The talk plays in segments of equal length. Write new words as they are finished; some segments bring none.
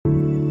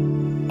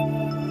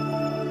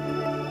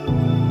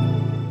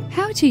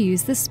How to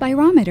use the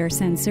spirometer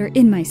sensor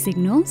in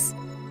MySignals?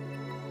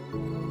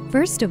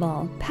 First of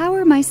all,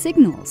 power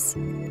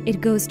MySignals. It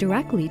goes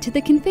directly to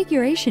the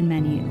configuration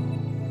menu.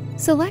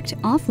 Select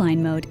offline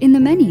mode in the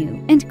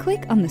menu and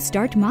click on the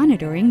Start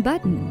Monitoring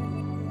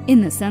button. In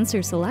the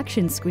sensor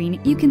selection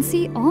screen, you can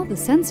see all the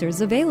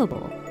sensors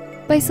available.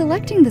 By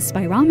selecting the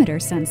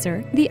spirometer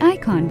sensor, the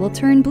icon will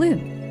turn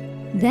blue.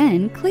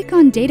 Then click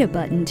on Data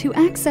button to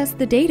access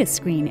the data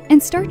screen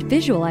and start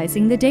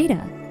visualizing the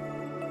data.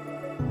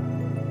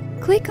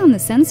 Click on the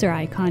sensor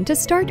icon to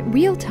start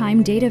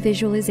real-time data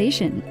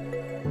visualization.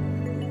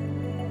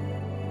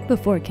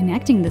 Before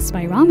connecting the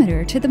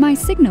spirometer to the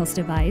MySignals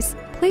device,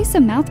 place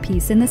a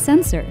mouthpiece in the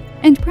sensor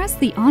and press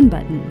the On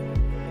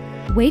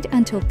button. Wait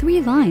until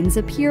 3 lines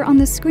appear on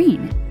the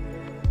screen.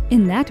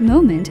 In that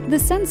moment, the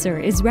sensor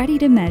is ready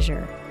to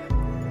measure.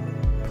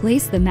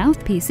 Place the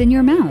mouthpiece in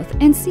your mouth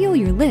and seal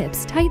your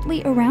lips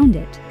tightly around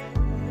it.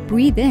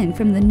 Breathe in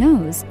from the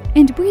nose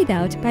and breathe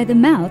out by the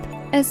mouth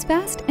as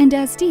fast and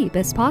as deep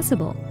as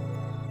possible.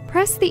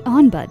 Press the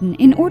On button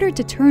in order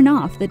to turn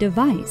off the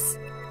device.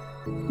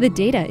 The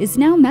data is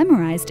now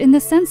memorized in the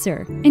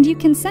sensor and you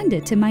can send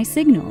it to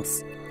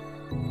MySignals.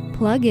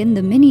 Plug in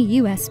the mini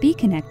USB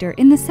connector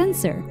in the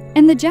sensor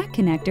and the jack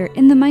connector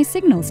in the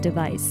MySignals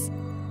device.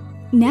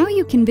 Now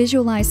you can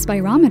visualize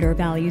spirometer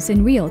values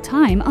in real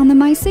time on the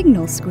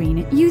MySignals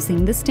screen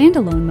using the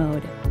standalone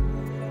mode.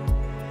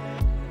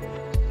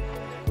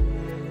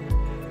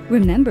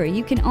 Remember,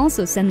 you can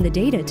also send the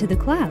data to the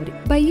cloud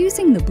by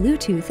using the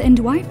Bluetooth and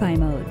Wi-Fi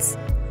modes.